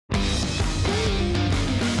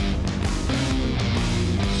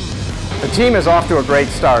The team is off to a great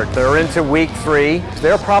start. They're into week 3.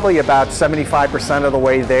 They're probably about 75% of the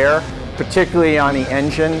way there, particularly on the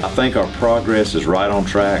engine. I think our progress is right on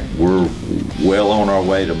track. We're well on our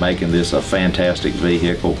way to making this a fantastic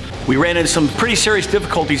vehicle. We ran into some pretty serious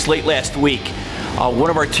difficulties late last week.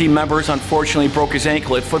 One of our team members unfortunately broke his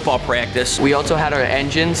ankle at football practice. We also had our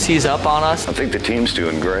engine seize up on us. I think the team's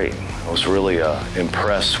doing great. I was really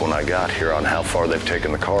impressed when I got here on how far they've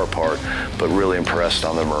taken the car apart, but really impressed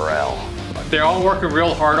on the morale. They're all working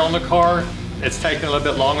real hard on the car. It's taken a little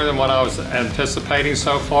bit longer than what I was anticipating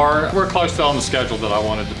so far. We're close to on the schedule that I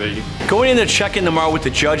wanted to be. Going into check-in tomorrow with the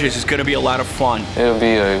judges is going to be a lot of fun. It'll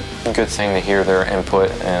be a good thing to hear their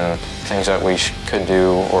input and things that we could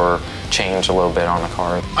do or change a little bit on the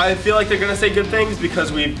car. I feel like they're going to say good things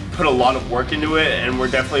because we put a lot of work into it, and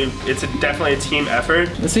it's definitely a team effort.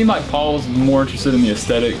 It seemed like Paul was more interested in the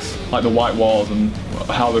aesthetics, like the white walls and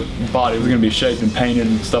how the body was going to be shaped and painted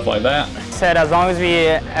and stuff like that. Said as long as we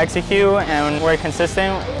execute and we're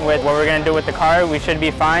consistent with what we're going to do with the car, we should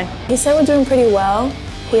be fine. He said we're doing pretty well.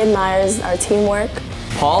 He admires our teamwork.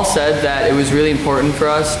 Paul said that it was really important for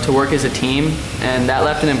us to work as a team, and that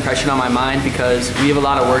left an impression on my mind because we have a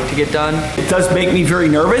lot of work to get done. It does make me very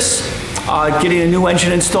nervous getting a new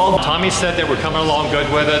engine installed. Tommy said that we're coming along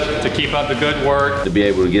good with it, to keep up the good work. To be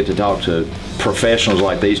able to get to talk to professionals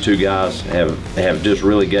like these two guys have just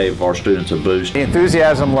really gave our students a boost. The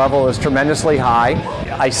enthusiasm level is tremendously high.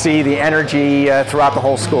 I see the energy throughout the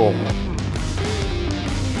whole school.